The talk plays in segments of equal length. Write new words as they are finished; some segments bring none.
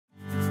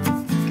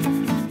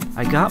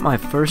I got my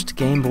first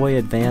Game Boy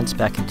Advance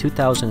back in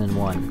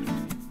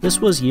 2001. This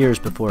was years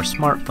before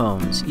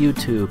smartphones,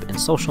 YouTube, and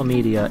social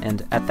media,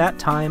 and at that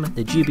time,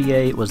 the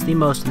GBA was the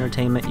most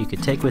entertainment you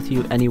could take with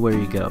you anywhere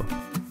you go.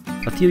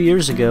 A few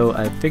years ago,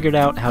 I figured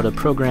out how to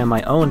program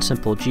my own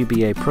simple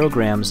GBA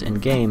programs and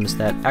games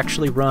that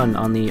actually run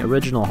on the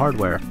original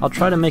hardware. I'll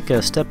try to make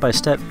a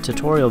step-by-step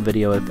tutorial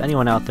video if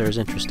anyone out there is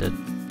interested.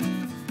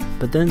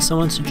 But then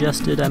someone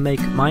suggested I make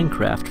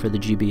Minecraft for the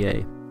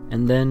GBA,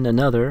 and then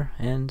another,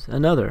 and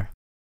another.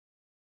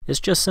 It's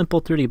just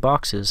simple 3D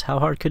boxes, how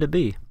hard could it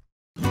be?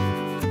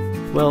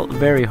 Well,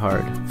 very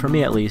hard, for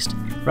me at least.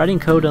 Writing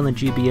code on the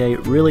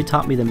GBA really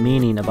taught me the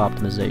meaning of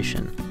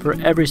optimization. For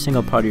every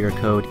single part of your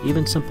code,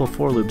 even simple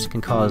for loops can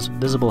cause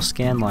visible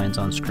scan lines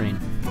on screen.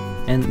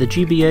 And the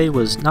GBA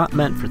was not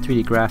meant for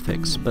 3D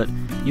graphics, but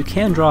you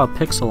can draw a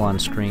pixel on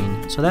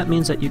screen, so that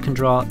means that you can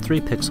draw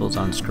 3 pixels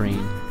on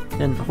screen,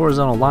 then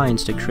horizontal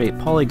lines to create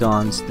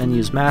polygons, then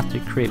use math to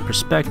create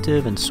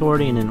perspective and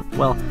sorting, and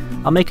well,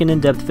 I'll make an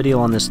in-depth video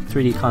on this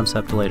 3D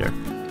concept later.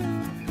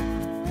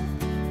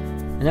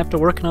 And after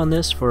working on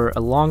this for a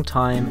long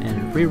time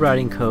and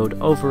rewriting code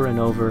over and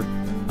over,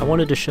 I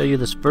wanted to show you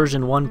this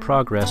version 1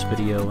 progress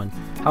video and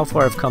how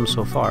far I've come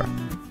so far.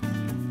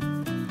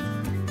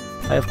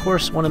 I of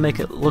course want to make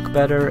it look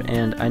better,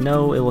 and I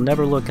know it will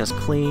never look as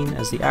clean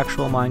as the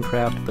actual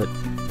Minecraft, but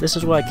this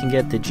is what I can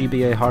get the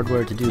GBA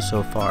hardware to do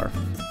so far.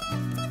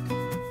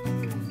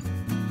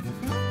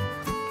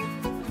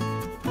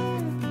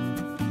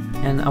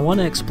 And I want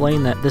to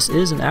explain that this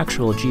is an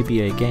actual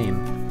GBA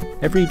game.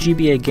 Every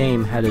GBA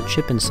game had a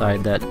chip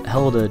inside that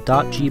held a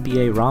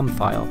 .gba ROM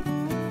file.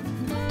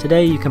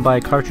 Today you can buy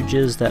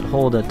cartridges that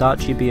hold a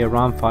 .gba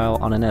ROM file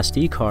on an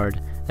SD card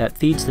that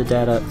feeds the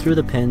data through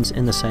the pins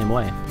in the same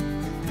way.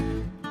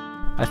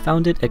 I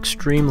found it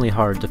extremely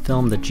hard to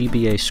film the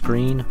GBA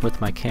screen with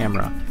my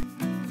camera,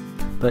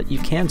 but you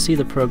can see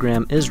the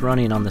program is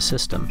running on the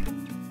system.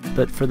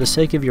 But for the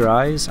sake of your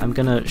eyes, I'm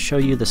going to show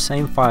you the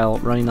same file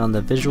running on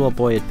the Visual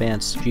Boy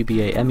Advance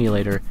GBA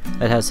emulator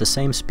that has the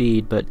same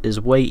speed but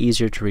is way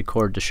easier to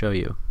record to show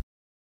you.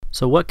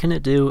 So what can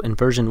it do in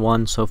version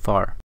 1 so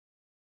far?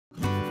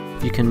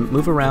 You can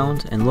move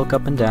around and look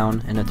up and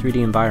down in a 3D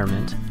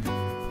environment.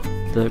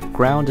 The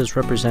ground is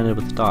represented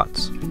with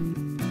dots.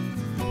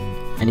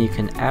 And you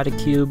can add a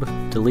cube,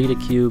 delete a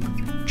cube,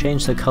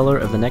 change the color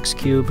of the next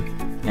cube,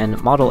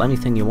 and model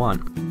anything you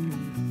want.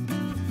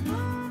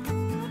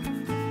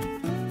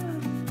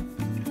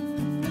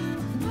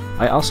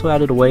 I also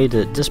added a way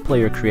to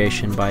display your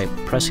creation by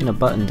pressing a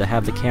button to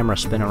have the camera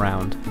spin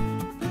around.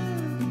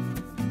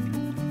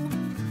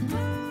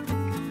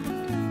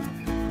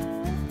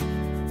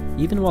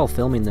 Even while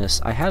filming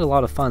this, I had a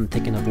lot of fun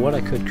thinking of what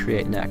I could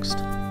create next.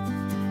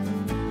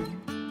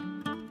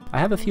 I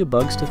have a few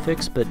bugs to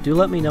fix, but do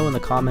let me know in the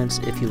comments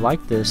if you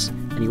like this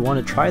and you want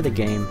to try the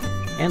game,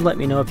 and let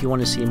me know if you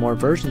want to see more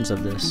versions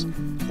of this,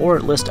 or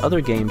list other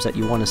games that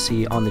you want to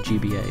see on the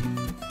GBA.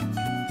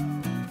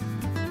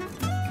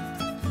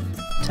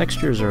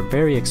 Textures are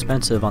very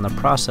expensive on the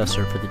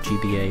processor for the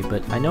GBA,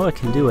 but I know I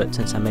can do it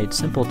since I made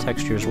simple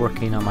textures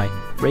working on my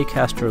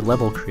Raycaster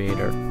level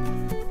creator.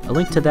 A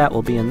link to that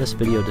will be in this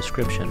video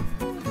description.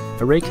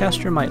 A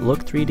Raycaster might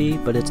look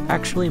 3D, but it's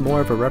actually more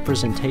of a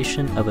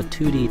representation of a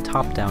 2D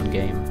top-down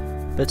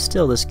game. But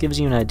still, this gives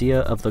you an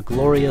idea of the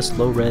glorious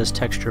low-res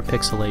texture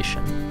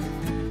pixelation.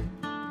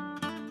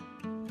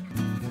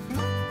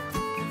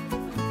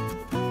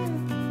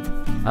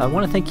 I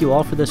want to thank you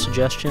all for this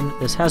suggestion.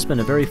 This has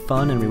been a very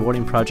fun and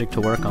rewarding project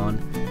to work on.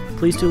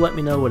 Please do let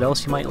me know what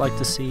else you might like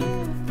to see.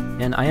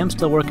 And I am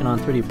still working on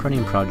 3D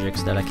printing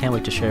projects that I can't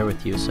wait to share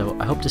with you, so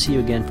I hope to see you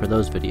again for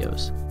those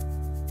videos.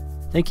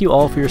 Thank you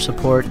all for your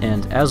support,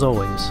 and as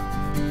always,